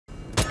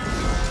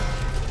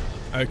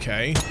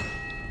Okay.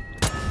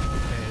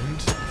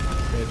 End,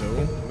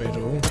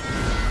 middle.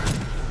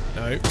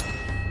 No.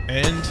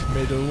 End,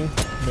 middle.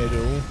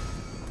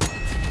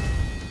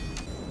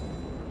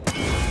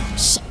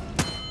 Shit.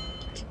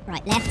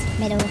 Right, left,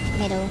 middle,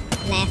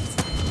 left.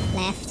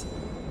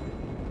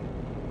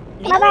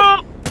 Middle.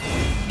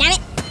 Damn it!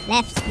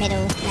 Left,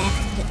 middle,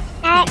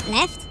 left.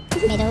 Left,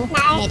 middle,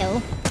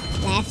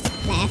 left.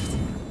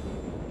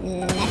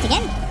 Left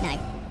again? No.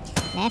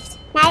 Left.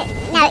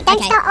 No,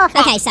 don't start off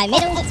there. Okay, so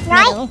middle, It's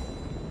right.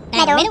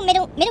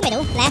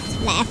 middle,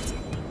 left.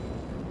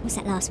 What's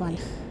that last one?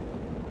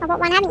 Oh, what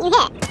one haven't you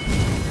hit?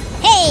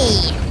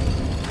 Hey!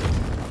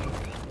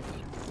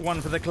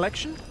 One for the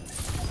collection?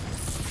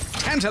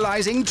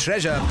 Tantalizing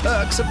treasure,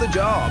 perks of the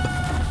job.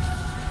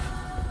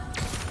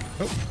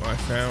 Oh, I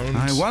found...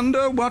 I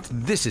wonder what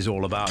this is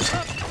all about.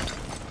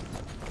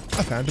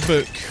 I found a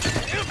book.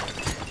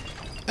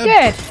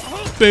 Good.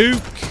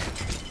 Book.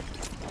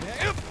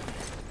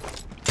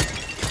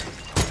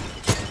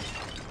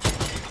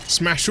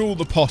 Smash all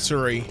the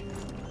pottery.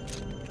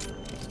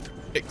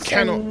 It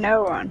cannot...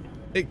 No one.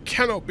 It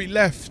cannot be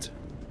left.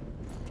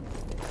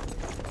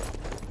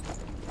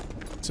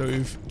 So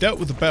we've dealt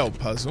with the bell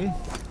puzzle.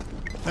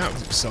 That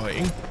was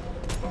exciting.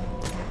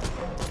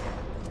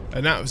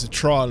 And that was a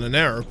trial and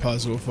error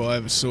puzzle if I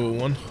ever saw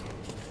one.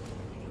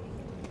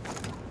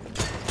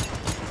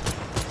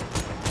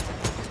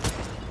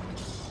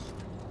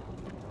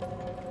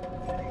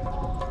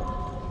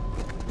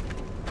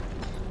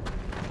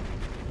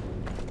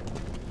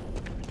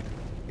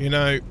 You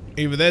know,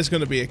 either there's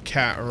going to be a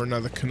cat or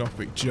another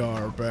canopic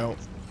jar about.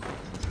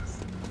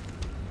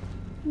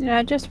 Yeah,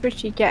 I just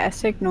wish you'd get a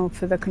signal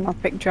for the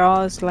canopic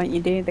jars like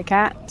you do the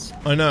cats.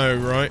 I know,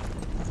 right?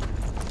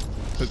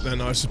 But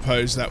then I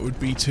suppose that would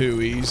be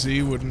too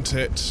easy, wouldn't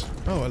it?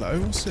 Oh, hello,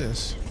 what's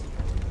this?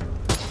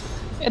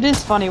 It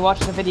is funny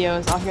watching the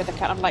videos. I'll hear the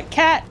cat, I'm like,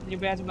 cat! And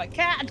you'll be I'm like,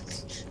 cat!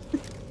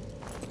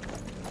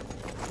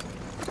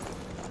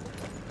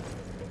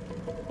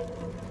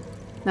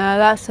 No,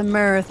 that's a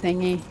mirror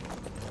thingy.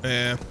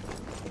 Yeah.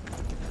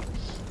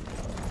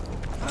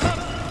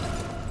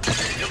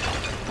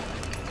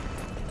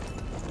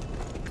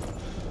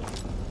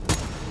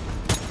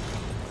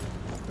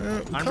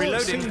 We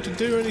can't seem to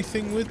do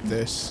anything with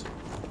this.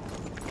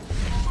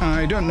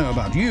 I don't know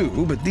about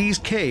you, but these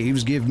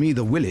caves give me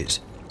the willies.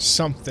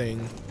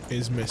 Something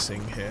is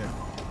missing here.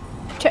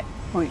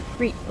 Checkpoint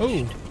reached.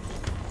 Oh.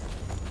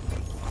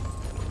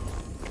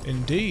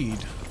 Indeed.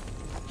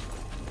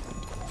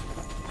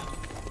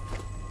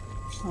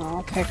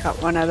 I'll pick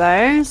up one of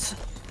those.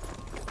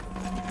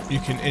 You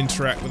can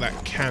interact with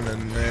that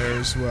cannon there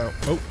as well.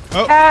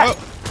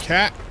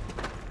 Cat.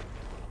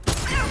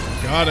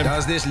 Got him.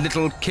 Does this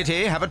little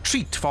kitty have a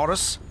treat for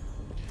us?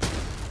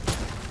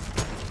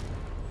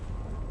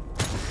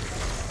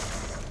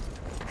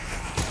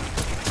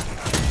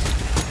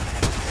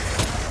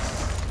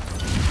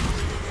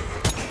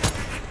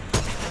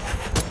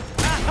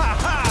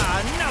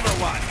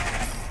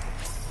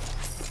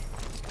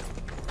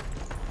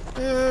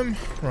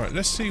 Right,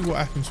 let's see what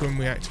happens when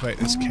we activate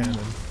this cannon.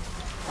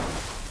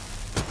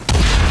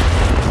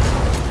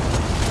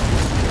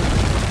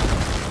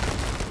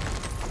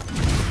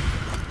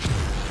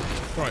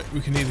 Right,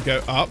 we can either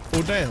go up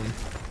or down.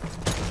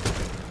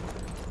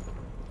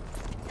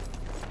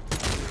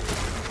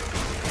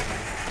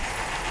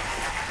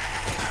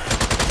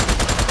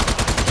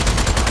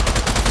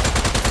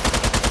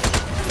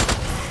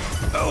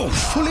 Oh,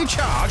 fully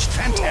charged,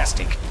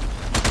 fantastic.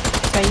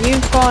 So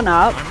you've gone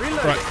up.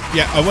 Right,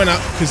 yeah, I went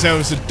up because there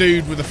was a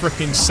dude with a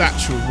frickin'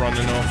 satchel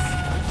running off.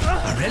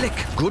 A relic,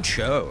 good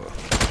show.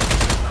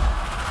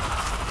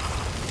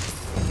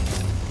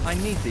 I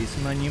need these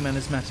for my new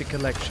numismatic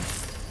collection.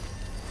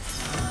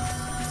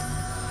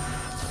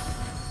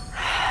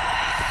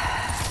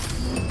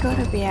 You've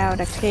got to be able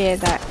to clear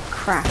that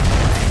crap.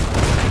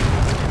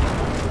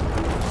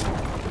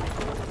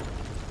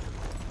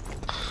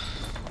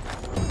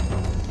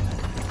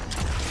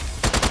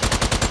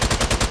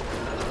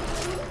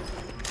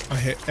 I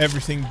hit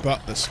everything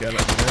but the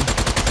skeleton then.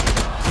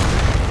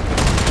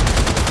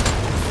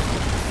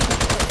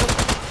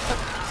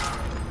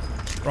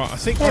 Right, I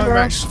think I'm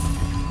actually...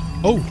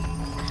 Oh!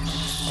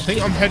 I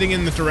think I'm heading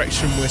in the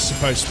direction we're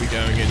supposed to be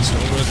going in, so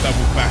I'm going to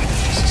double back.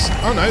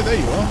 Oh no, there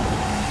you are.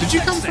 Did you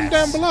come from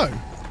down below?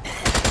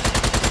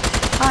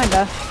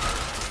 Kinda.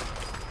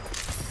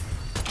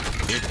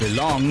 It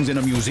belongs in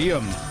a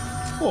museum.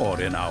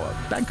 Or in our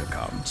bank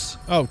accounts.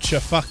 Oh,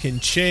 fucking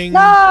ching. No!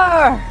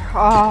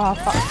 Oh,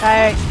 fuck's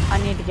sake. I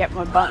need to get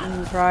my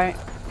buttons right.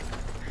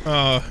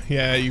 Oh,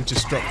 yeah, you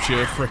just dropped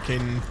your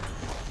frickin'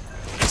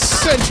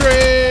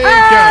 sentry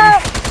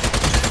gun.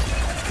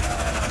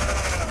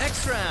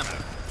 Extra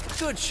ammo.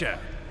 Good show.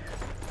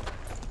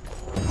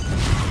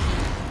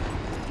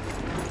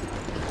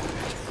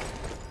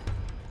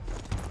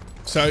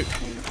 So,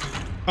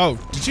 oh,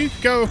 did you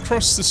go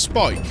across the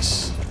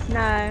spikes? No,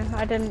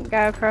 I didn't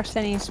go across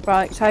any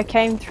spikes. I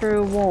came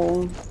through a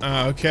wall.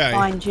 Oh, okay.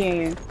 Behind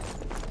you.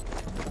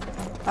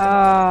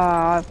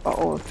 I've got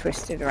all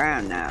twisted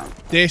around now.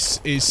 This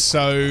is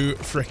so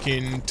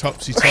freaking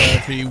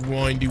topsy-turvy,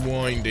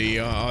 windy.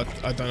 I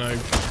don't know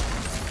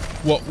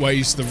what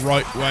way's the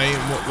right way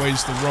and what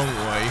way's the wrong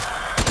way.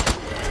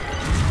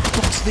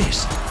 What's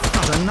this?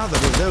 Not another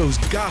of those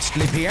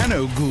ghastly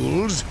piano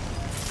ghouls.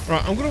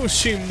 Right, I'm going to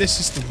assume this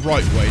is the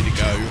right way to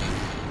go.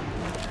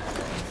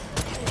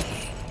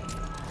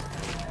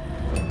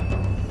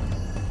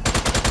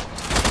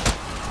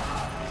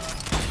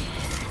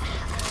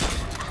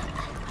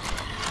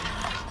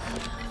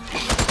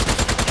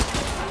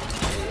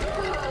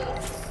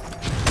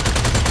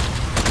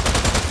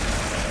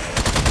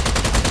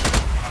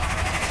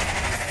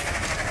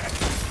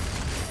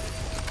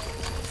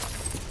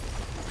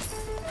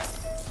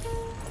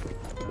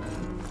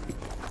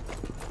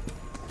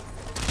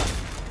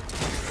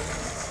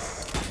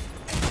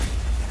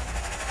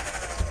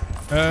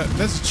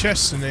 There's a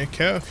chest in there,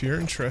 Kel, if you're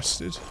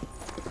interested.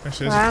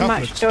 Actually, there's How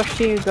much dust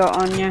you got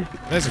on you?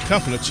 There's a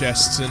couple of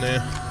chests in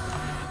here.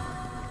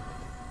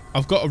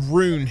 I've got a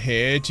rune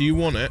here. Do you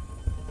want it?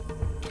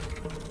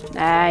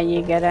 Nah,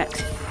 you get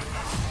it.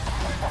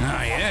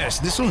 Ah, yes,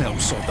 this'll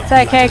help sort the It's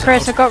okay,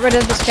 Chris. I got rid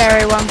of the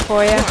scary one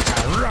for you.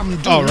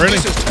 Oh, really?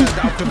 This has turned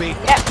out to be.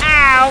 Yeah,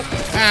 ow!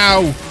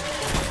 Ow!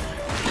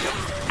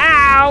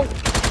 Ow!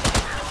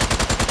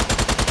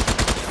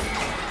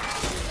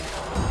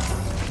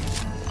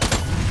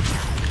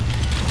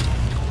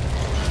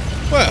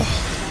 Well.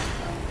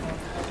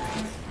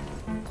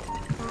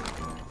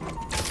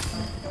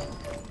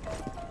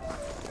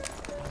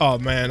 Oh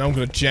man, I'm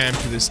gonna jam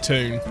to this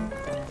tune.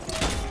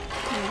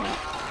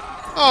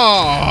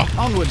 Oh!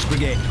 Onwards,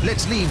 Brigade.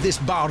 Let's leave this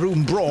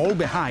barroom brawl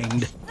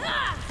behind.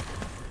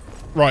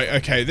 Right,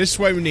 okay, this is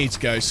where we need to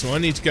go, so I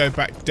need to go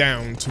back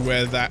down to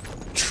where that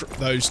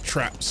those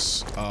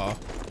traps are.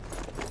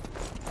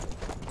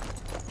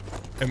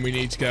 And we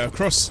need to go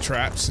across the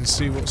traps and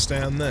see what's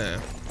down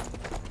there.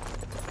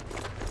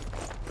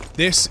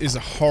 This is a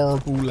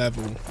horrible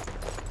level.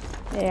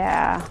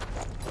 Yeah.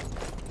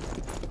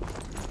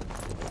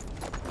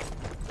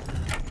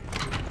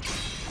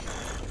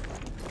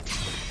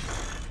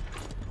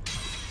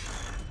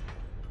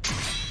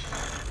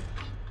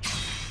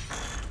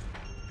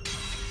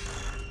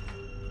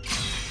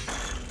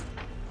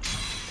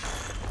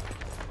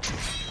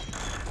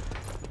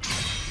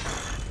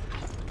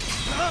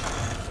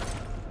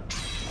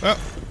 Well,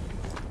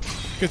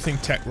 good thing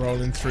tech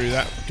rolling through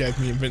that gave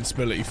me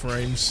invincibility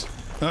frames.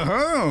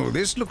 Oh,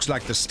 this looks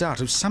like the start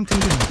of something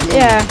to do.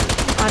 Yeah,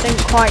 I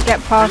didn't quite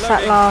get past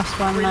that last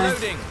one though.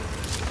 Reloading.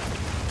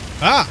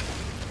 Ah!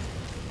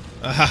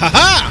 Ah ha ha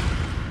ha!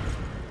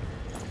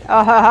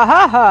 Oh ha ha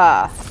ha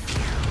ha!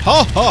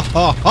 Ha ha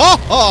ha ha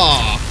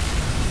ha!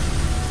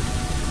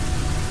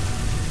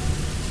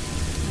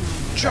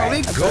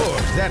 Jolly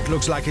good. That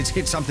looks like it's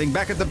hit something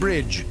back at the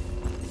bridge.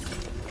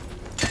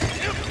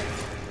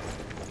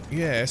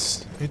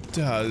 Yes, it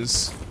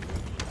does.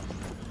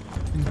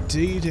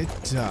 Indeed it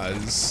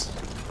does.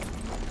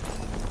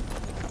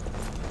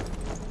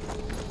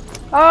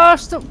 Oh,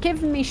 stop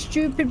giving me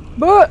stupid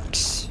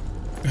books!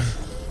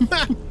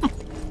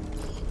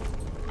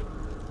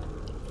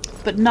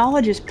 But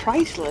knowledge is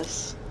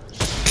priceless.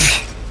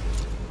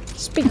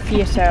 Speak for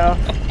yourself.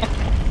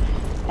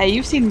 Hey,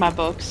 you've seen my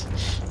books.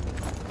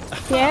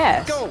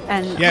 Yes.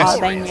 And Yes,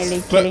 are they nearly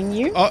but killing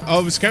you? I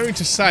was going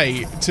to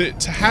say, to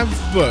have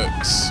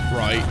books,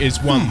 right,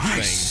 is one I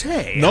thing.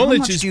 say, Knowledge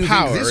how much is do you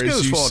power, think this as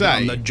goes you for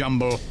down say. the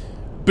jumble?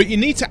 But you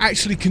need to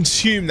actually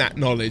consume that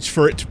knowledge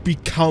for it to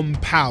become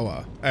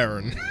power,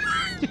 Aaron.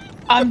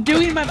 I'm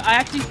doing my. I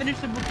actually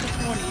finished the book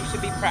this morning. You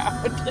should be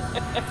proud.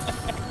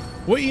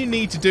 What you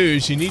need to do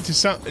is you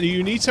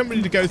need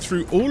somebody to go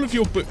through all of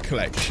your book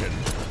collection,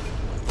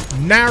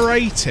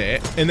 narrate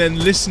it, and then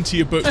listen to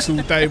your books all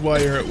day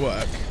while you're at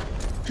work.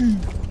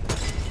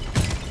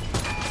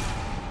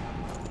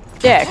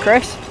 Yeah,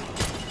 Chris.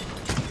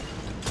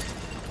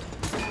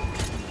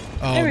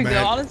 Oh, There we man. go.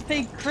 I'll just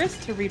pay Chris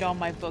to read all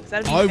my books.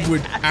 That'd be I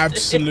would fantastic.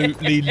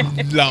 absolutely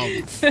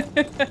love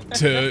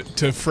to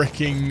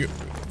freaking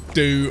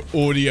do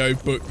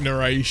audiobook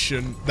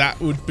narration. That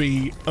would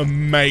be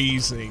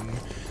amazing.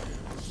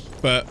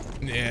 But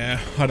yeah,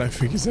 I don't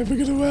think it's ever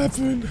gonna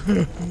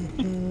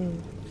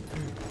happen.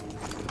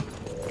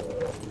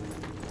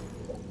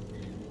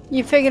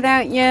 You figured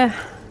out, yeah.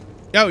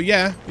 Oh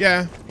yeah.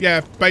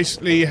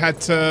 Basically, you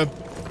had to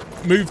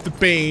move the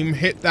beam,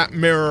 hit that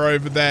mirror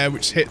over there,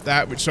 which hit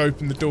that, which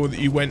opened the door that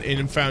you went in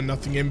and found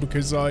nothing in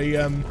because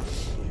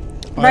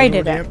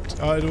Raided it.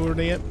 I'd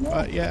already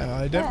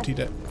I'd emptied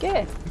it.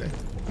 Good.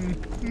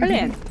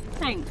 Brilliant.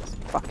 Thanks,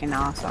 fucking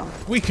arsehole.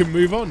 We can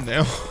move on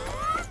now.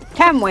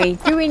 Can we?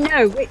 Do we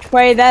know which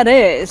way that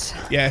is?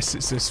 Yes,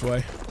 it's this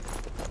way.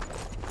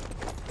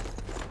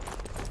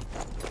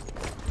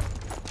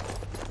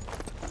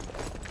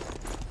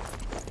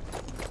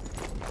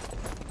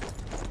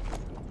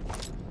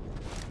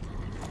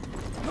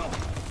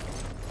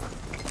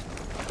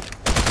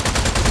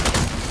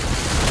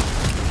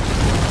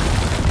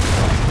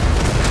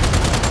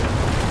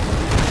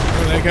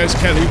 Well, there goes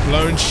Kelly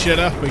blowing shit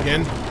up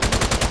again.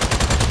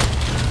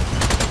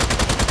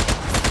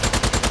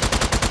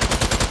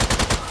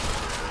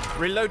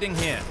 Reloading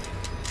here.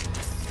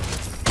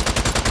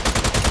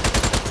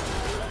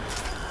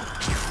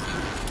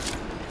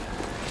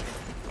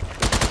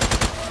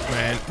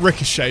 Man,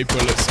 ricochet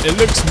bullets. It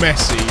looks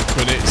messy,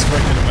 but it's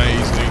freaking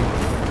amazing.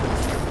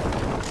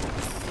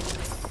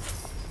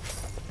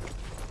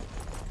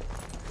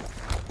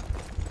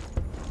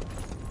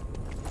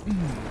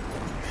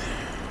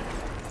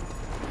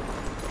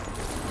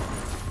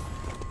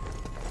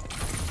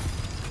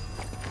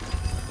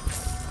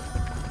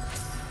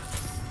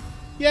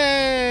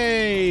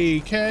 Yay!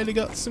 Kelly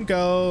got some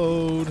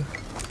gold.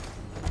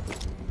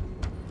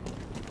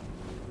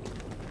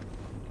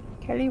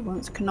 Kelly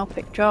wants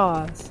canopic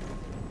jars.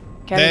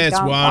 Kelly There's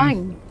can't one.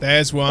 find.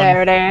 There's one.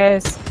 There it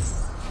is.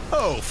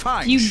 Oh,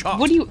 fine shot.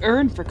 What do you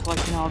earn for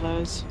collecting all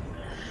those?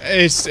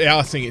 I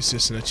think it's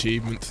just an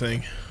achievement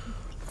thing.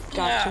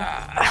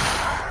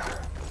 Gotcha.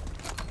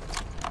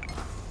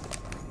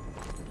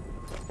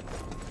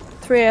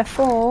 3 or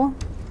 4.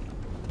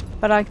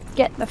 But I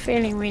get the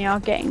feeling we are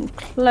getting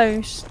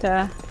close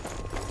to...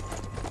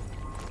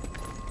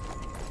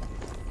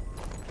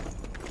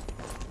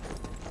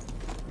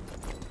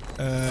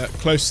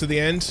 Close to the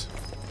end.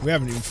 We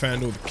haven't even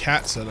found all the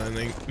cats, I don't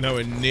think.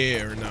 Nowhere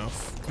near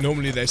enough.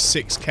 Normally there's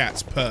 6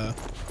 cats per.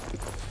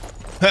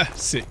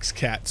 6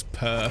 cats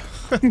per.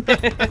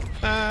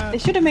 They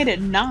should have made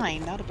it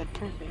 9. That would have been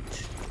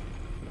perfect.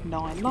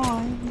 9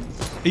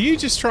 lives. Are you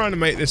just trying to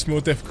make this more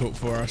difficult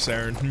for us,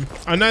 Aaron?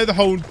 I know the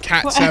whole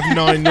cats have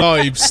 9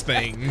 lives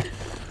thing,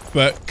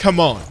 but come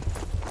on.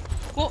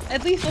 Well,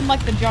 at least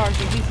unlike the jars,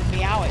 at least a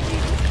meow at you.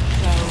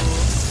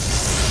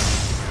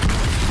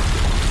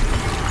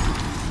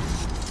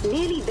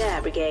 Nearly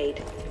there,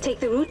 Brigade. Take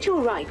the route to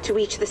your right to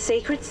reach the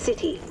sacred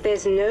city.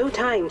 There's no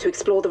time to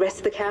explore the rest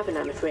of the cavern,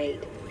 I'm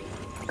afraid.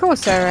 Of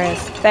course there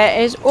is. There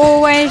is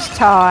always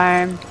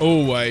time.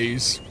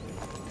 Always.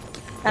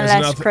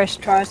 Unless Chris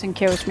tries and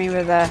kills me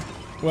with a...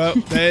 Well,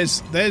 there's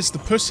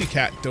the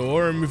pussycat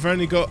door, and we've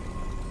only got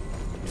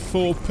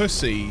 4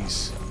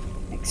 pussies.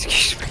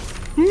 Excuse me.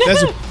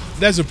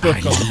 There's a book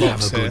on the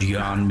box have a good here.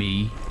 yarn,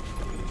 me.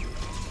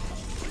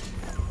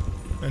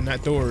 And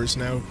that door is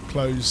now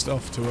closed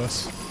off to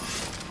us.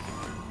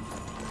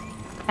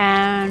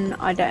 And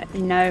I don't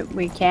know,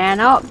 we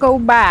cannot go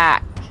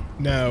back.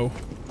 No.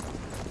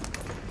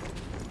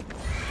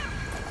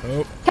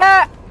 Oh.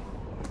 Cat!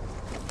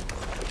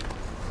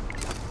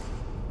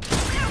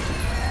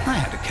 I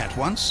had a cat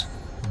once.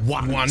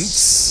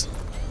 Once.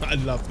 I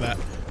love that.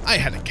 I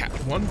had a cat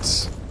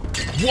once.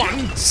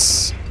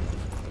 Once!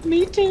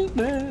 Me too.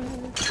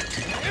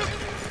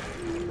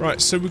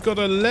 Right, so we've got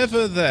a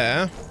lever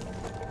there.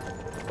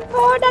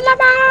 Oh, the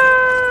lever!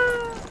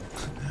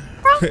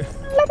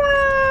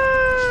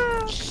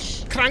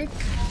 Crank!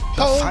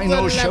 The Hold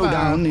final lever.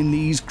 showdown in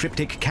these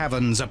cryptic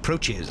caverns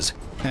approaches.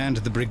 And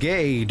the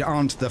brigade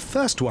aren't the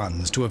first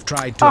ones to have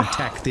tried to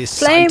attack this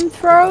site.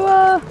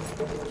 Flamethrower!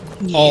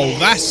 Oh,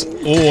 that's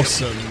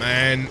awesome,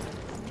 man.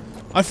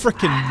 I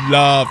freaking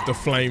love the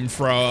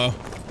flamethrower.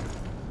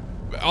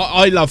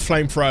 I love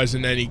flamethrowers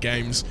in any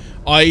games.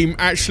 I'm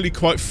actually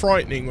quite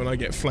frightening when I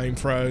get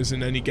flamethrowers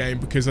in any game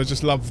because I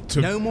just love to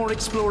No more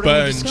exploring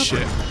burn and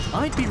discovering. shit.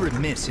 I'd be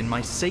remiss in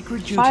my sacred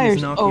duties Fire's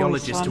as an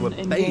always archaeologist to fun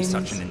in obey games.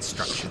 such an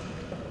instruction.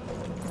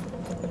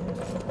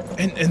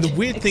 And the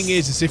weird thing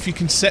is if you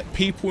can set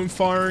people in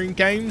fire in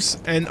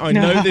games, and I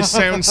know this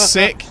sounds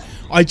sick,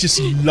 I just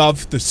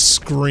love the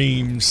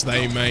screams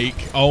they make.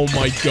 Oh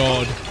my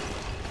god.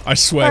 I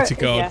swear to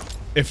god. Yeah.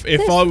 If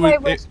This I way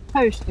would... we're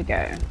supposed to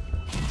go.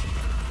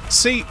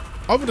 See,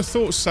 I would have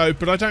thought so,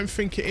 but I don't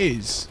think it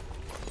is.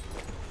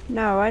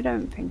 No, I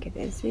don't think it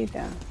is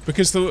either.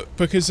 Because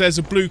there's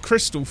a blue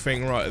crystal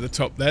thing right at the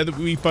top there that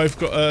we both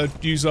got to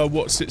use our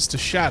whatsits to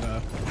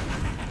shatter.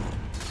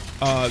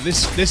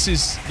 This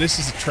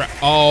is a trap.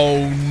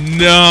 Oh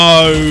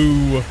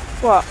no!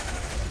 What?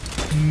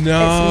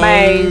 No! It's a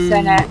maze,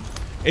 isn't it?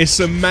 It's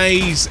a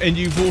maze, and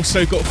you've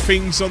also got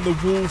things on the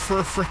wall for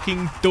a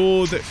freaking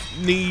door that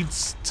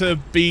needs to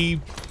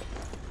be,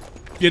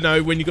 you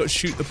know, when you got to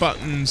shoot the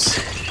buttons.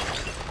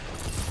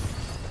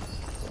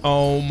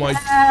 Oh my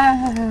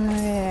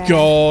Yeah.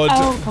 god!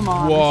 Oh, come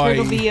on. Why?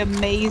 It'll be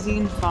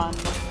amazing fun.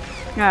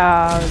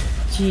 Oh,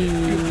 gee.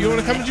 You want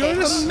to come and join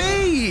us? A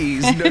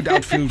maze, no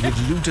doubt filled with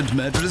loot and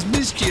murderous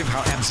mischief.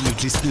 How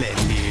absolutely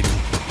splendid.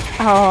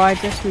 Oh, I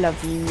just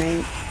love you,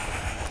 mate.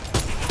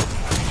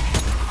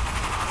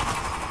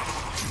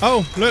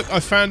 Oh, look, I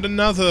found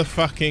another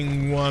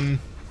fucking one.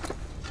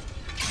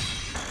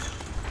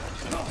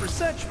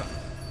 Research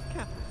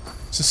fund.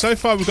 So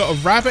far we've got a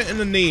rabbit and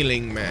a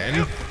kneeling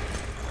man.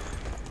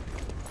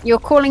 You're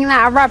calling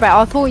that a rabbit?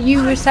 I thought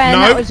you were saying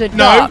that was a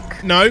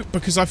duck. No,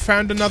 because I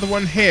found another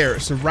one here.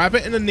 It's a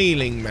rabbit and a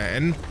kneeling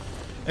man.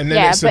 And then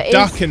Yeah, it's a but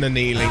duck and a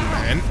kneeling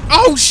man.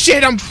 Oh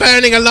shit, I'm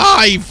burning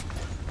alive!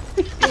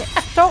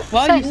 Stop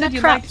Well, you setting said the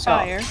you liked traps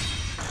up. fire.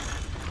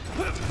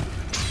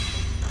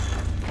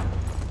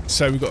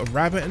 So we've got a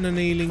rabbit and a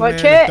kneeling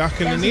Watch man, a it. duck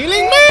and a There's a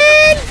kneeling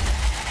man!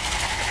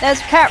 There's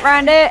a cat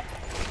round it.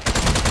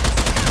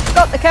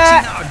 Got the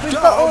cat. We've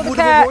got all the would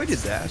have cats. avoided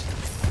that.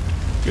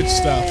 Good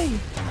stuff.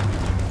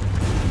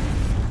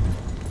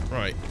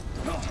 Right.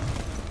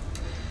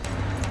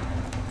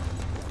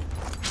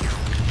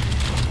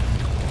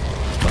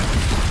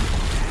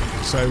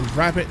 So,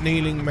 rabbit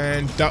kneeling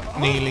man, duck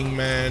kneeling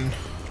man,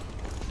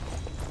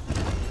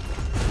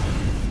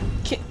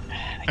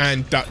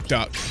 and duck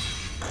duck.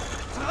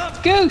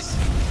 Goose!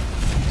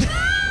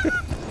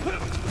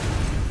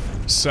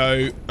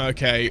 So,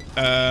 okay,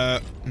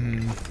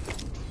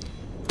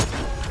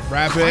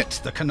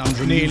 rabbit, The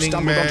conundrum kneeling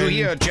stumbled onto man,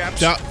 here, chaps.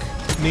 duck,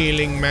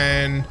 kneeling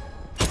man,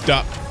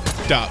 duck,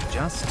 duck.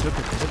 Just took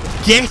a bit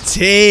of Get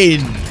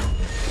in!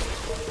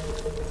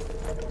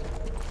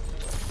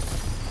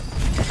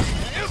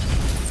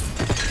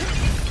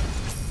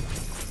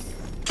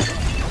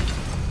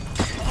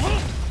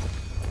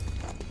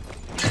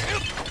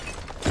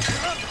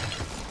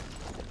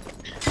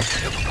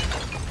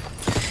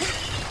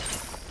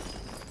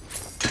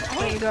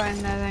 What are you got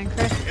in there then,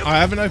 Chris? I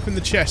haven't opened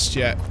the chest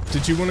yet.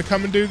 Did you want to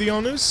come and do the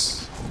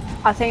honours?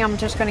 I think I'm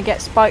just going to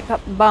get spiked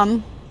up the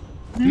bum.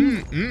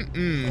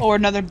 Or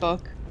another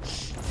book.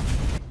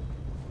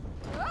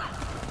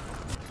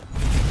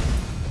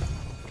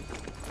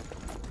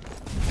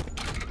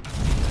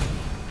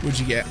 What'd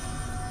you get?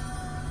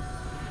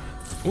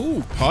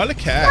 Ooh, pile of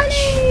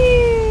cash.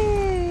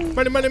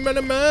 Money, money,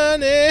 money,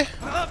 money.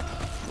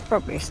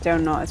 Probably still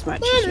not as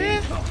much as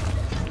you.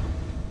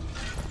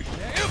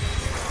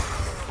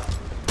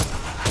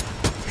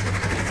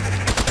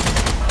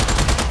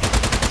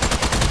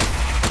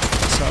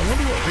 So I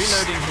wonder what's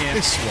Reloading here.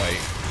 this way.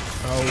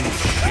 Oh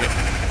shit.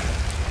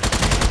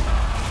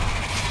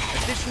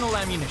 additional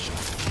ammunition.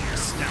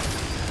 Snap.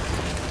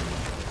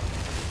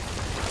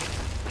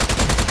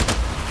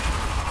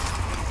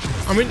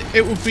 I mean,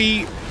 it would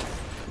be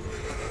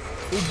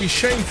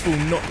shameful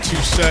not to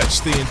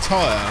search the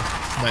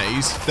entire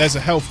maze. There's a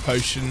health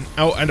potion.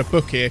 Oh, and a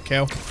book here,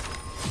 Kel.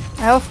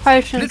 Health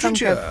potions I'm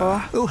Literature. good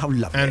for. Oh, how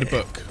lovely. And a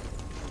book.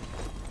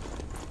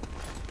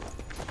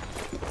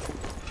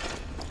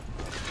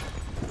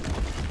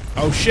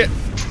 Oh shit.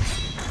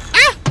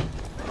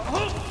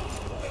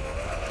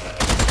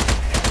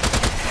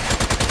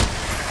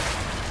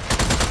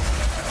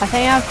 I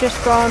think I've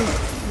just gone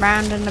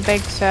round in a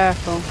big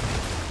circle.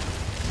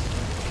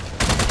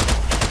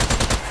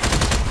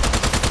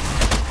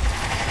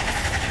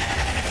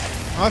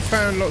 I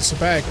found lots of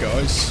bad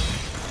guys.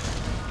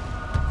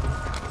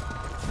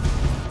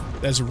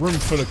 There's a room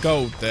full of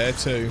gold there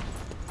too.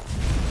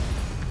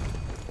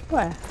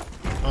 Where?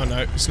 Oh no,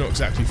 it's not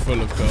exactly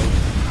full of gold.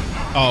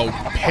 Oh,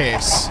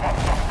 piss.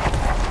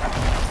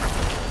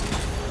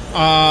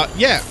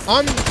 Yeah,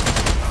 I'm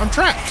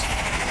trapped.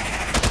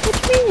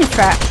 What do you mean you're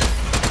trapped?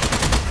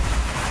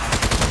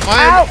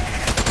 I'm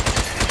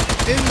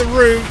in the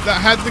room that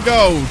had the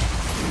gold.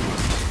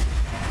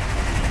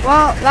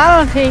 Well,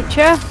 that'll teach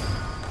you.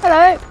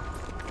 Hello.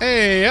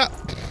 Hey,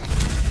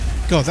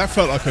 God, that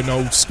felt like an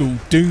old school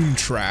Doom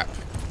trap.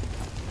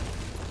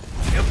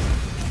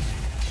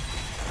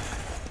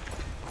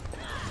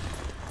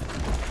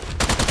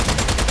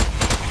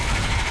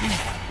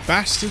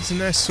 Bastards and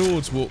their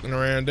swords walking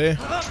around here.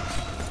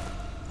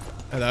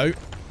 Hello.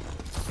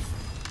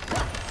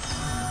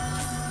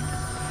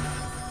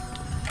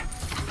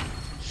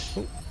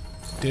 Oh,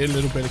 did a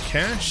little bit of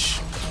cash.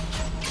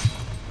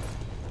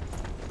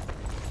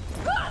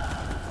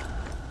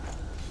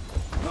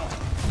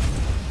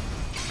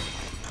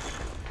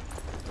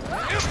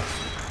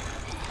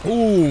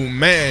 Oh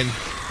man,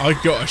 I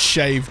got a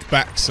shaved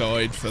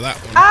backside for that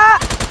one.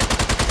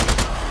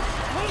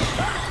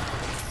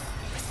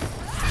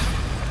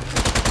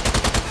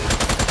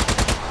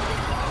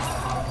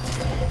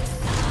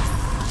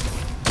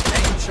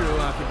 Aim true,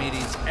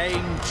 Archimedes.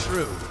 Aim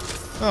true.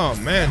 Oh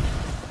man.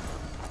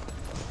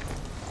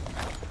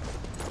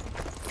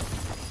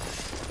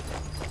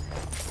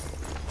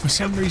 For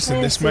some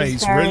reason, this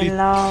maze really.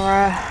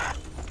 Laura.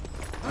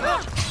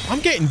 I'm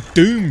getting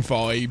Doom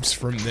vibes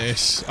from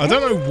this. I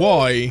don't know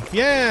why.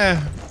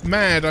 Yeah,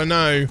 mad, I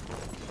know.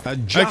 A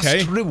just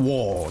Okay.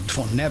 reward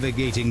for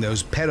navigating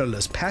those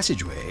perilous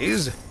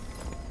passageways.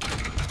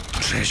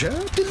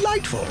 Treasure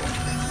delightful.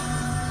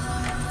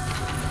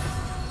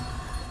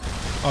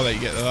 I'll let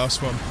you get the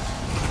last one.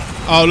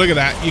 Oh, look at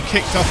that. You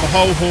kicked off a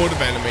whole horde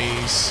of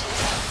enemies.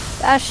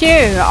 That's you.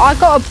 I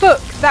got a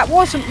book. That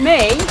wasn't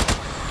me.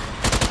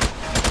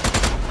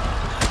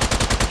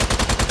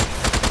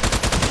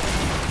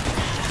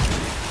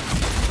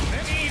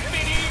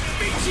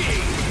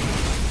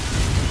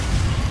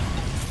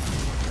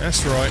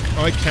 That's right.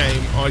 I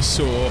came, I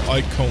saw,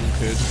 I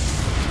conquered.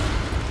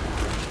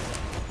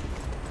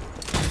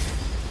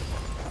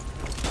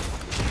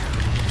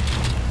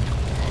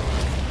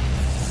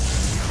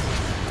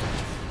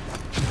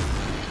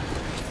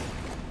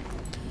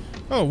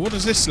 Oh, what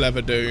does this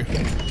lever do?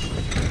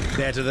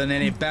 Better than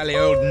any bally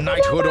old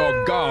knighthood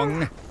or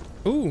gong.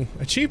 Ooh,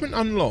 achievement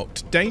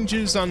unlocked.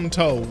 Dangers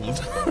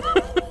untold.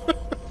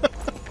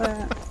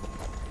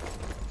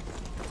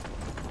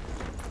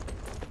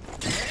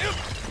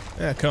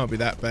 Yeah, can't be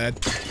that bad.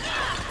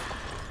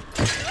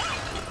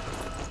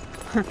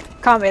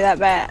 Can't be that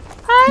bad.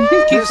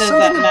 There's says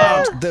something that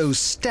now. about those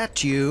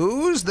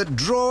statues that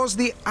draws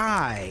the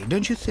eye,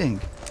 don't you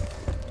think?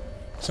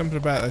 Something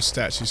about those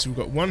statues. So we've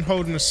got one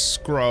holding a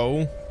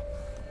scroll.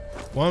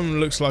 One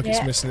looks like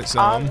it's missing its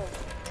arm.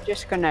 I'm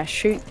just gonna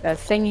shoot the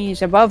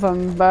thingies above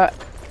them, but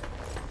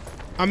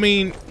I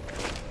mean,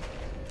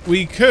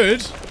 we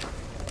could.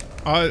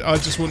 I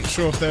just wasn't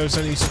sure if there was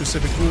any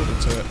specific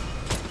order to it.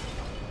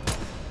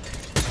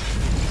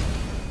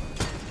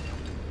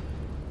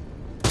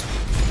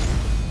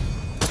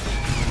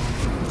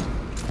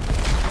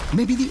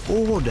 Maybe the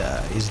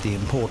order is the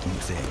important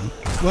thing.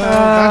 Well,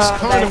 that's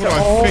kind of what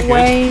I figured.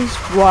 Always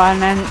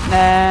one, ain't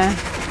there?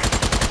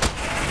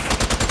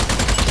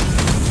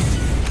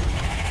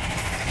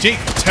 Gee,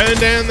 turn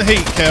down the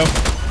heat, Kel.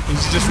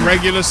 These are just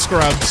regular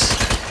scrubs.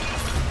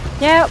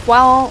 Yeah,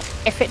 well,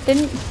 if it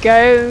didn't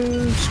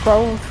go,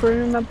 scroll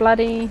through my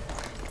bloody...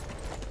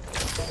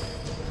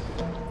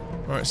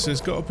 Right, so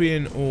it's got to be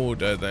in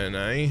order then,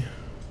 eh?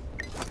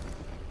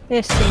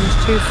 This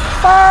seems too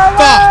far away.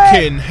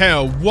 Fucking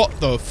hell,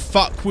 what the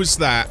fuck was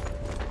that?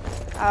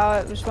 Oh,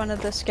 it was one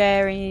of the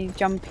scary,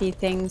 jumpy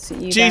things that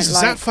you Jesus,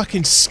 don't like. that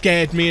fucking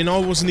scared me and I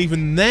wasn't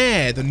even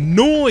there. The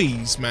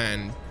noise,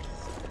 man.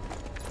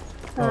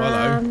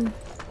 Oh,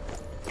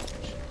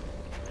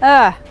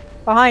 hello.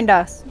 Behind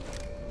us.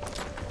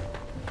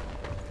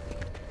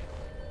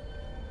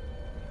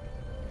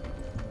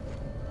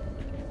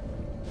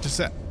 Does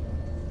that...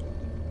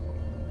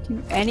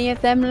 Do any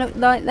of them look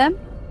like them?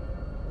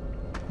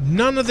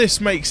 None of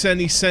this makes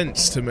any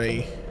sense to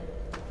me.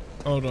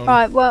 Hold on.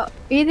 Right, well,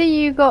 either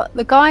you got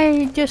the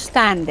guy just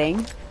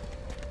standing.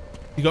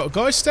 You got a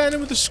guy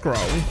standing with a scroll.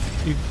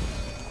 You...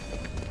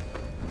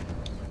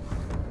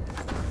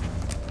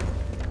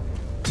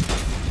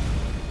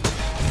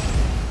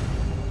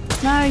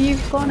 No,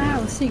 you've gone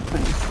out of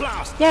sequence.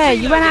 Yeah,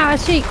 you went out of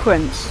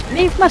sequence.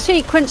 Leave my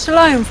sequence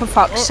alone, for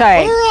fuck's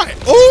sake.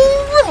 Alright,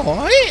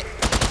 alright!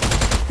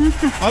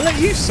 I'll let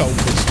you solve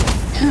this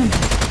one.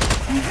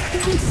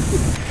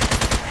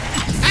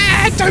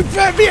 Ah, don't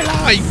burn me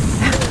alive!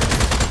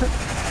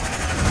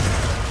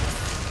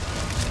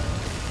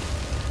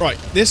 Right,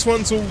 this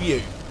one's all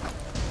you.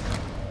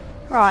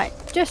 Right,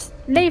 just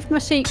leave my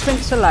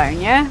sequence alone,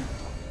 yeah?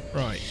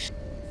 Right.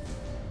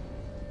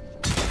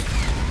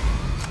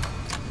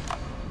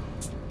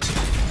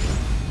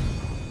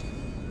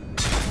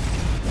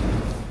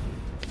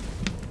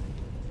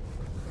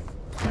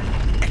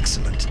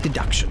 Excellent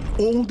deduction.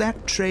 All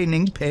that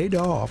training paid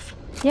off.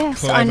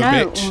 Yes, Clever I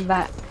know bitch. all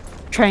that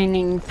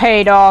training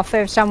paid off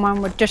if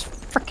someone would just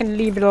frickin'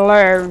 leave it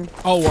alone.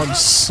 Oh, I'm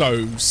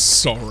so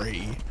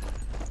sorry.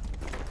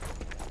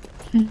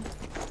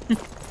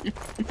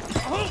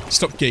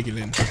 Stop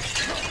giggling.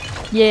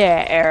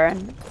 Yeah,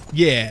 Aaron.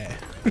 Yeah.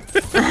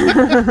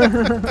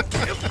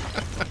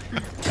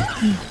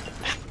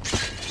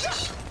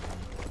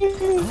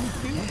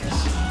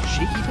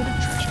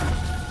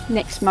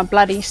 Next to my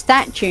bloody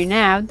statue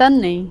now,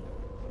 doesn't he?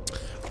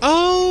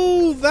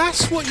 Oh,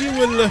 that's what you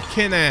were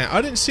looking at.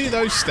 I didn't see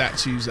those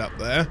statues up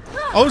there.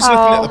 I was looking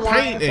at the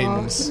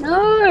paintings.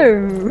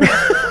 No!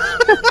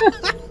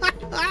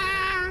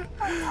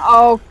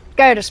 Oh,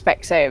 go to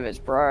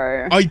Specsavers,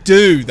 bro. I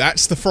do.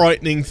 That's the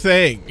frightening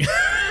thing.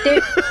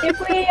 Did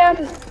we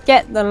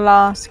get the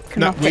last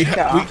No, canopic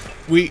jar?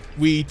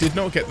 we did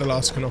not get the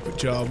last canopic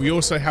jar. We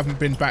also haven't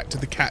been back to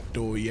the cat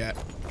door yet.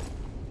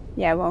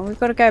 Yeah, well, we've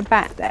got to go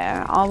back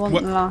there. I want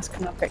What? the last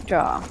canopic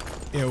jar.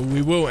 Yeah, well,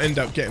 we will end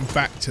up getting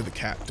back to the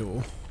cat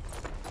door.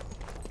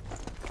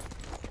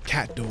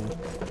 Cat door.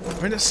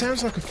 I mean, it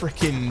sounds like a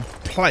freaking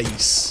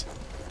place.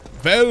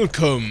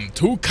 Welcome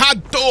to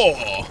cat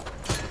door.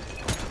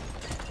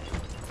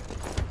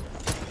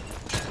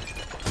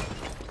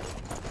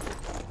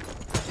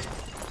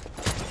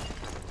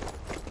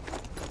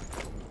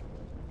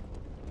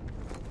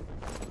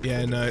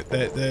 Yeah, no,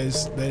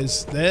 there's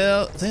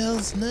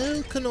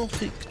no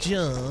canopic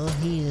jar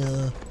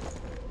here.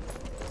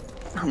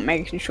 I'm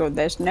making sure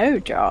there's no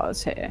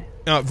jars here.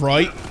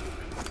 Right.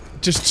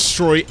 Just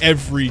destroy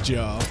every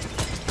jar.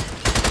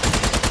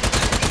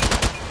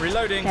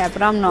 Reloading. Yeah,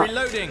 but I'm not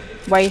Reloading.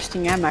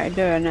 wasting ammo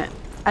doing it.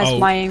 As Oh.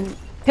 my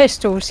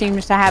pistol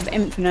seems to have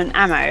infinite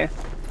ammo.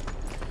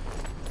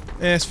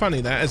 Yeah, it's funny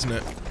that, isn't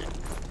it?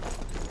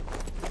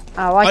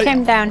 Oh, I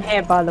came down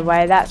here, by the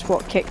way. That's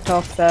what kicked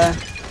off the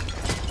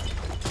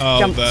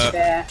jump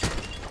scare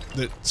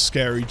the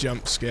scary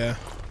jump scare.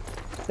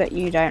 that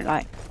you don't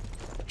like.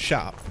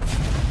 Shut up.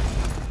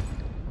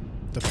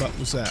 The fuck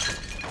was that?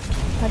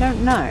 I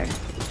don't know.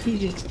 He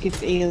just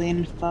gets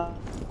alien fuck.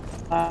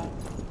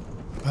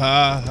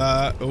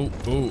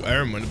 Oh,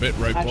 Erin went a bit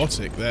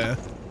robotic there.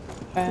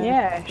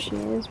 Yeah, she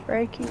is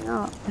breaking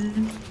up.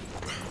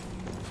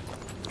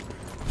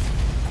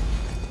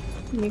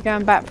 You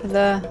going back for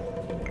the...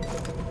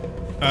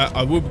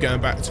 I will be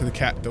going back to the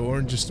cat door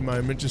in just a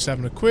moment, just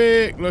having a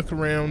quick look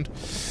around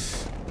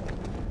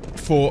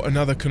for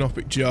another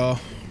canopic jar.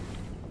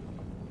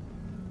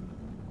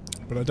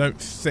 But I don't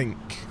think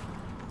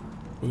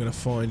we're going to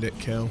find it,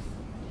 Kel.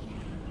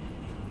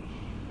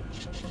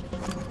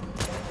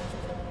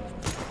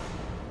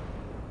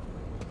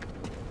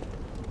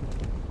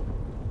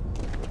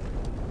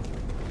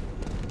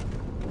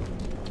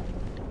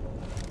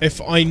 If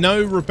I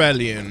know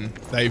Rebellion,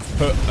 they've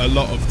put a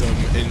lot of them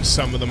in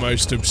some of the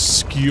most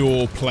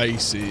obscure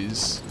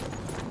places.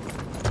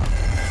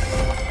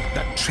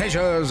 The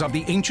treasures of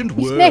the ancient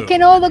He's world.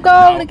 nicking all the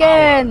gold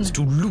again. Ours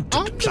to loot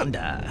and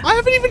plunder. I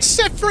haven't even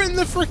set foot in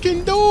the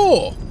frickin'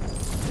 door.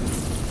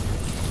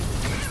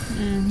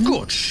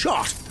 Good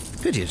shot.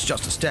 Pity it's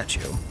just a statue.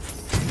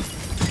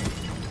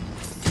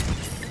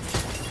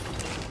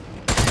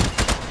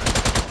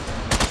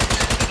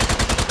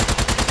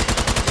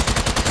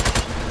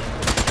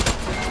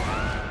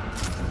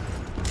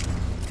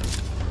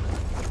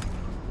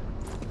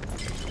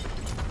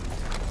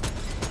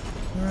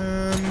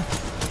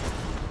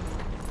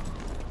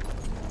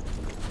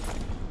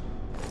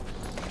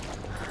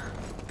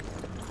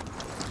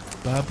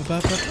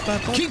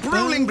 Keep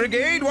rolling,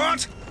 Brigade,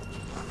 what?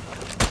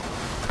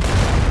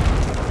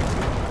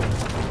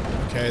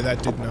 Okay,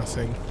 that did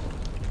nothing.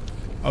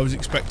 I was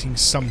expecting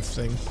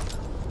something.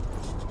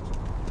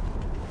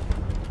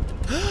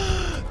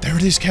 There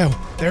it is, Kel.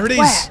 There it is.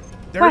 Where?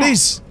 There it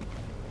is.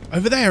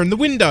 Over there in the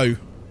window.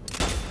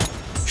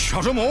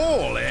 Shot them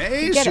all, eh?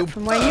 You get it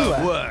from where you Superb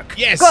were. work.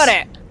 Yes. Got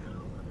it.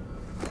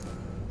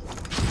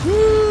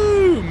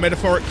 Woo!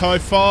 Metaphoric high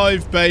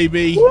five,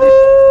 baby.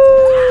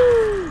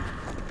 Woo!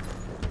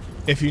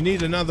 If you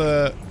need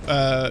another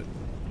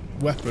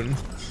weapon,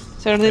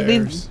 So they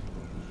leave. there's...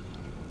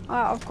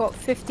 I've got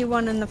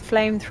 51 in the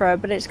flamethrower,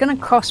 but it's going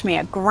to cost me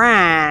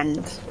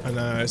 $1,000. I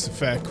know, it's a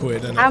fair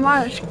quid, isn't How it?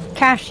 much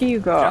cash you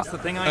got? Just the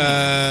thing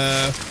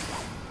I need.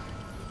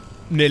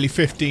 Nearly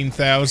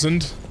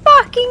 15,000.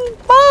 Fucking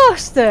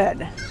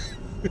bastard!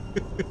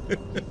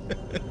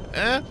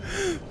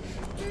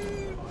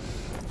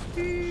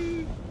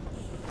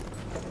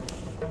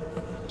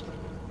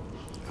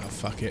 Oh,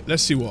 fuck it.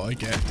 Let's see what I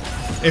get.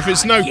 If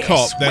it's no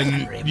cop,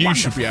 then you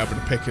should be able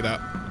to pick it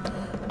up.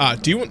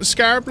 Do you want the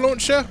Scarab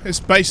launcher? It's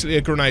basically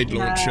a grenade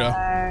launcher.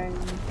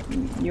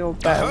 You're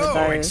better with Oh,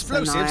 those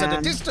explosives than I at a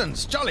am.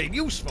 distance. Jolly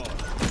useful.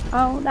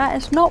 Oh, that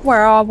is not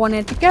where I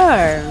wanted to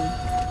go.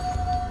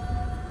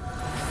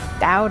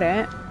 Doubt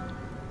it.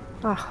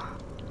 Oh,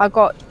 I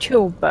got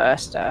chill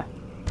burster.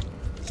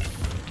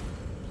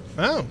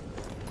 Oh.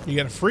 You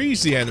gotta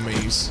freeze the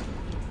enemies.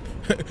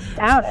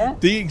 Doubt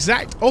it. The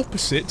exact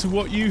opposite to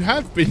what you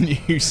have been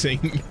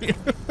using.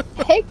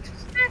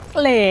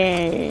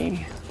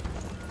 Exactly.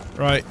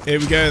 Right, here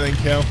we go then,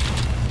 Kel.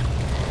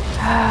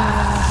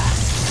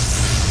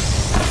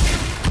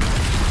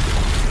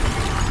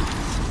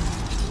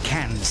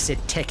 Can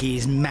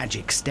Seteki's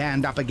magic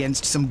stand up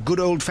against some good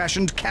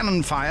old-fashioned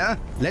cannon fire?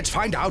 Let's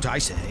find out, I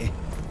say.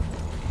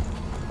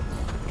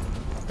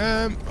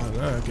 I don't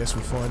know, I guess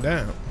we'll find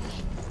out.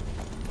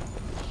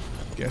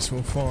 Guess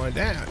we'll find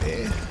out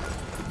here.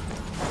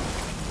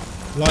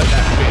 Light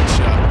that bitch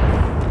up.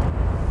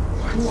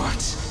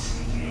 What?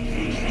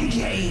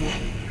 Again?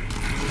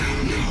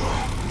 No.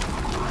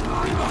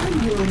 I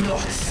will not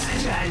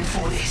stand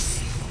for this.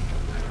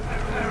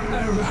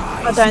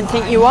 Arise, I don't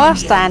think you are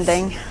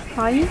standing,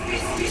 are you?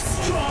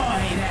 destroy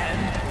them.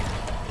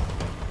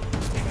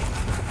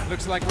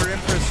 Looks like we're in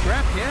for a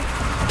scrap here.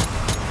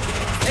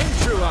 Aim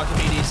true,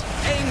 Archimedes.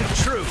 Aim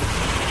true.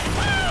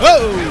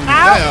 Whoa!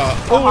 They are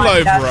all my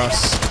over God.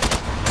 us.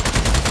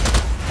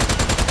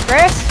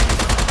 Chris,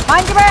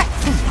 mind your back.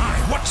 My,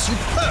 what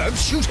superb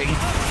shooting!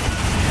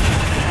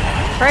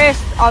 Chris,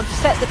 I've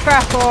set the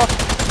trap off.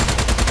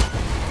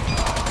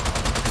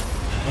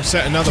 I'll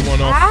set another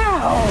one off.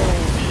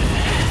 Ow!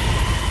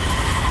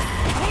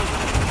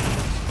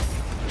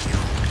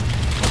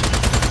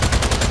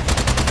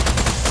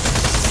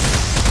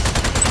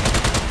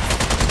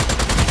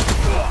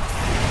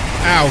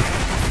 Ow.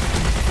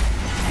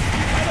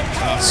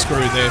 Ah,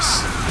 screw this.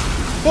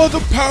 For the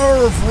power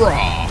of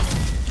Ra.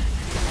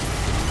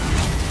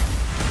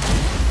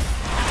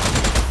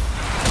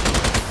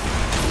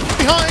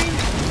 Behind.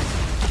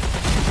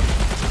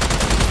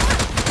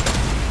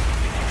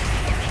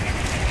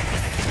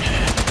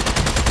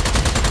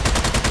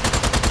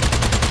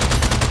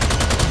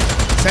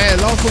 Say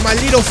hello to my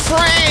little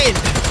friend.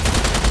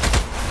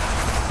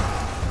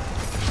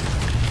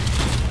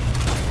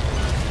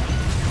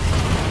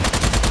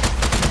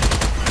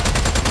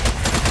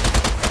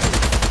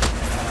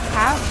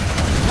 How?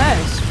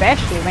 No,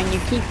 especially when you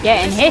keep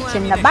getting hit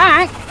in the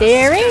back,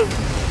 dearie.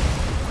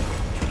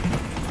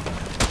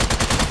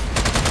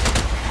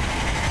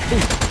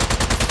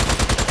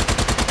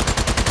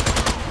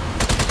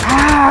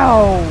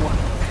 Ow!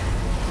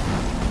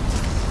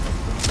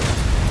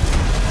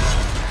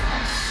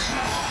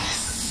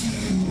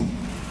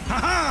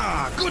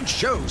 Ha-ha! Good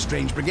show,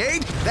 Strange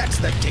Brigade. That's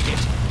the ticket.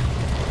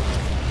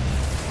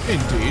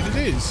 Indeed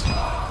it is.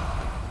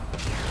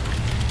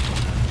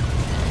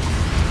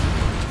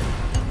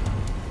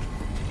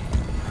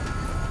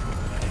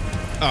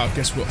 Oh,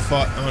 guess what?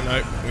 Oh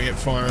no, we ain't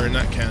firing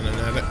that cannon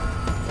at it.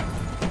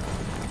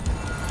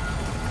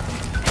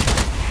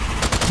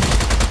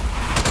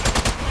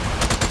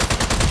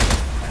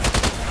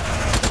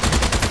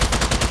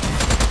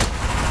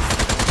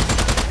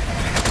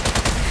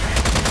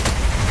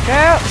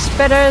 Go,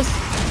 spitters.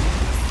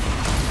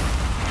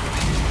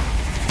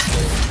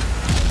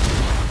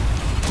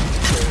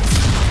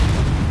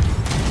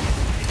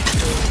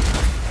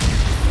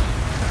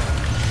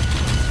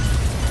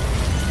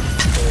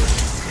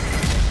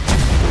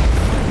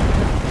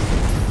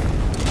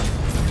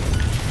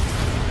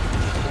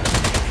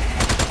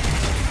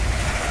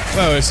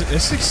 Oh, isn't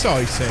this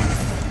exciting?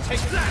 Take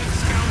that,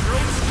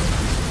 scoundrels!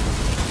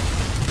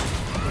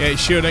 Yeah, your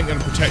shield ain't going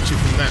to protect you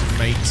from that,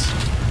 mate.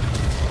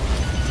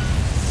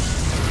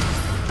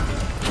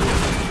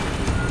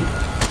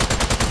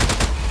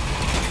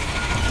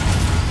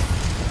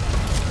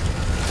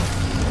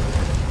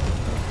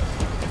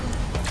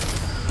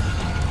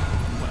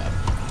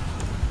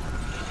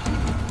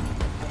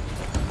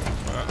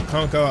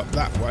 Can't go up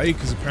that way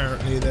because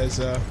apparently there's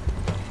a...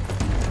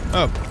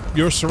 Oh,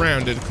 you're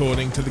surrounded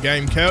according to the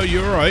game, Kel.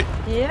 You alright?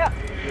 Yeah.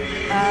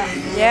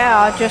 Yeah,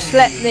 I'll just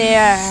let the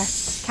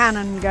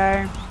cannon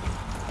go.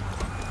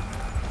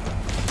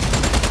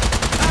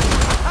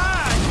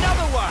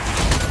 Another one!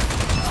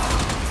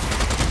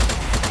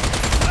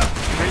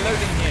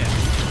 Reloading here.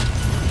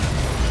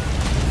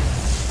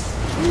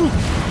 Ooh.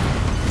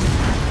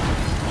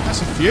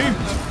 That's a few.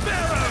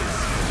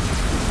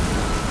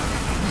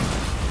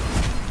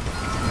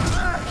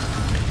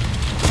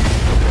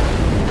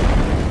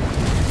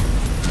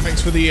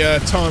 Thanks for the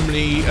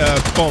timely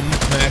bomb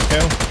there,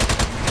 Kel.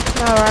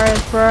 No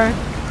worries, bro.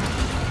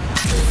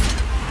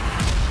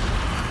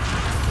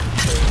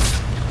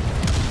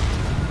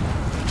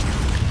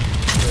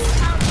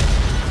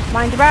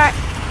 Mind your back.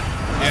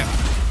 Yeah.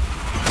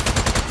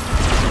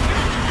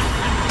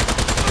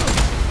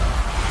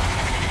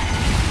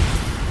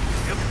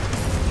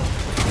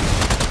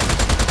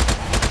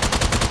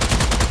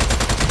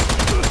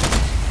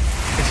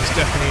 This is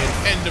definitely an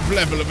end of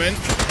level event.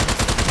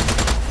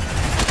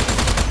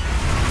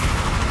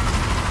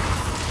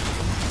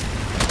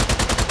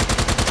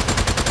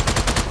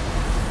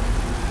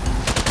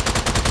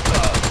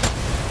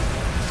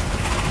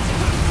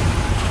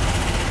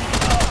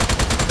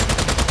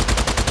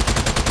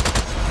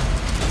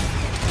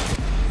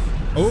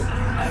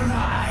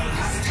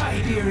 Arise,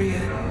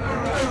 Tiberian.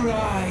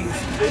 Arise.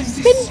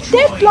 It's been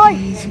dead like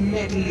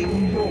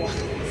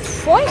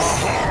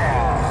twice.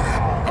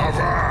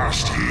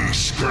 Avast, ye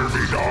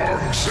scurvy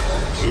dogs.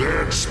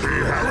 Let's be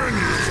having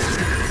you.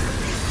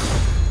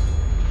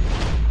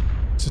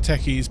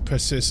 Sateki's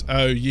persist.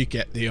 Oh, you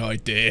get the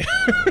idea.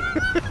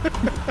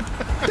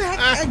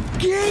 Back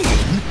again?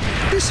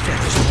 This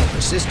fellow's more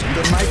persistent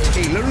than my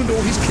tailor and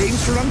all his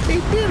claims for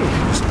unpaid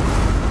bills.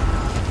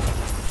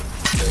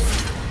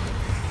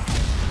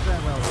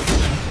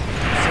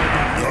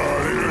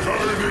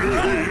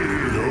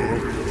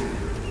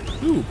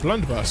 Ooh,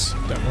 blunderbuss.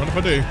 Don't mind if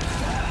I do.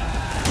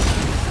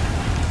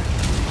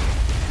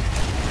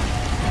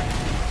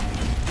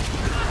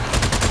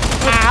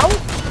 Ow!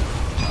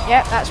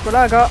 Yep, that's what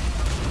I got.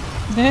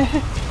 You're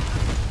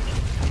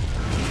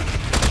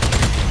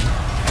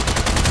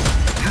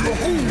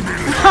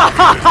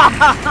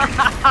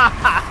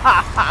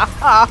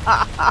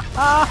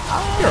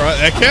right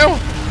there, Kel.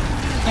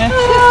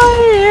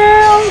 Oh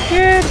yeah, I'm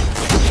good.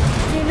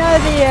 You know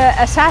the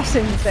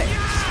assassins that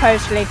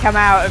supposedly come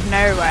out of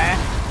nowhere?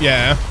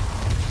 Yeah.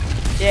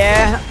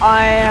 Yeah,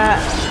 I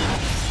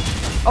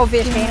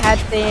obviously had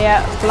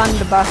the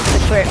blunderbuss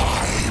equipped.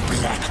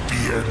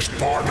 Blackbeard's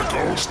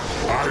barnacles,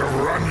 I'll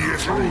run you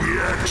through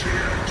yet.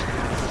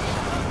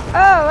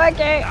 Oh,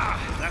 okay.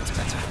 That's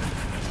better.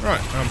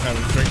 Right, I'm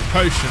having to drink a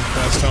potion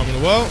first time in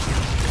a while.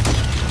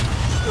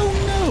 Oh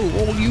no,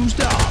 all used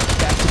up.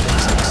 Back to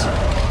basics.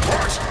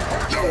 What?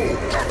 No!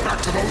 Not back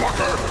to the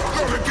locker!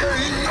 Not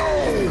again, no!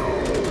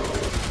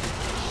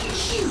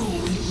 You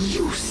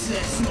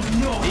useless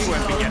He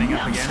won't be getting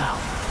up again.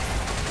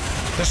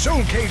 The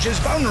soul cage is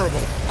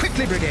vulnerable.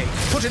 Quickly, Brigade,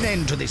 put an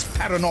end to this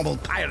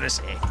paranormal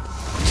piracy.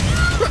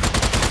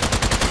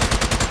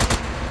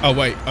 Oh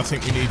wait, I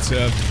think we need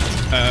to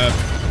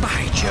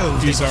By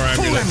Jove, use our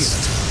full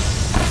ambulance.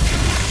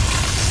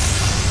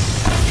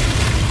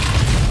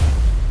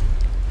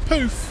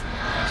 Poof!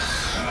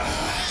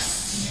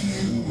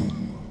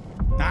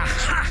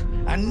 Aha!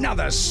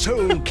 Another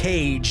soul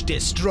cage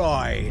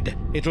destroyed.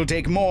 It'll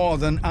take more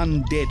than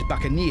undead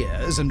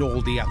buccaneers and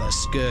all the other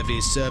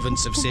scurvy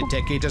servants of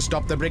Siteki to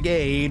stop the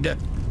brigade.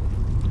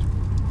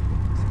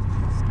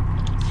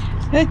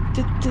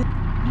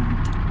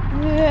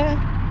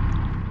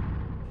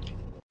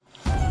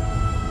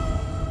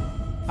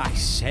 I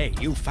say,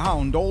 you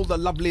found all the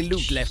lovely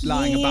loot left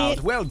lying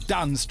about. Well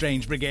done,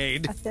 Strange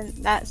Brigade. I think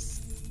that's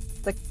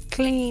the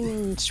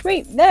clean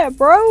sweep there,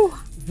 bro.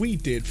 We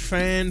did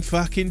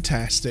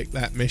fan-fucking-tastic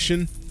that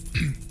mission.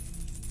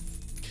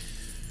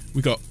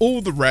 We got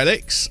all the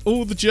relics,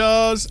 all the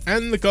jars,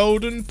 and the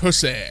golden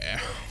pussy.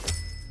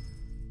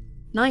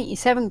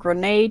 97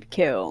 grenade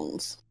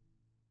kills.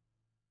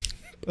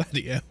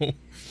 Bloody hell.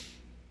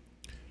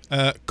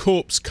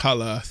 Corpse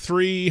colour,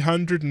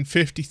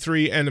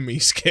 353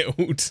 enemies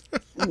killed.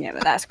 Yeah,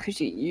 but that's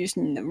because you're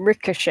using the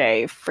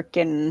ricochet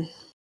freaking...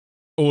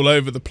 All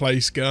over the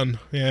place gun.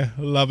 Yeah,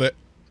 I love it.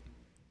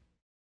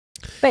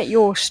 Bet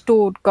your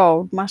stored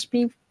gold must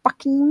be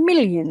fucking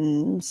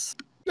millions.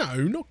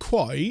 No, not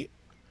quite.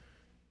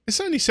 It's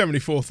only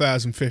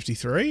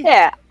 74,053.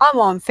 Yeah, I'm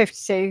on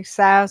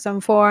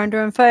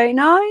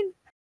 56,439.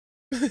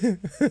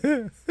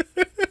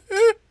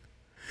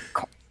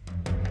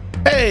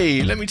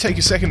 Hey, let me take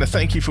a second to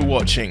thank you for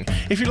watching.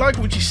 If you like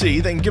what you see,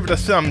 then give it a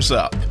thumbs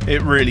up.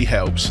 It really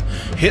helps.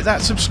 Hit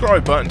that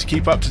subscribe button to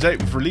keep up to date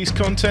with released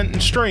content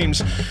and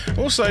streams.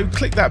 Also,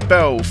 click that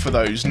bell for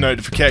those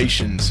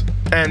notifications.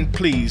 And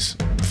please,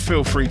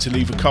 feel free to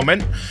leave a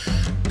comment.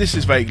 This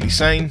is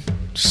VaguelySane,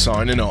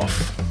 signing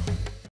off.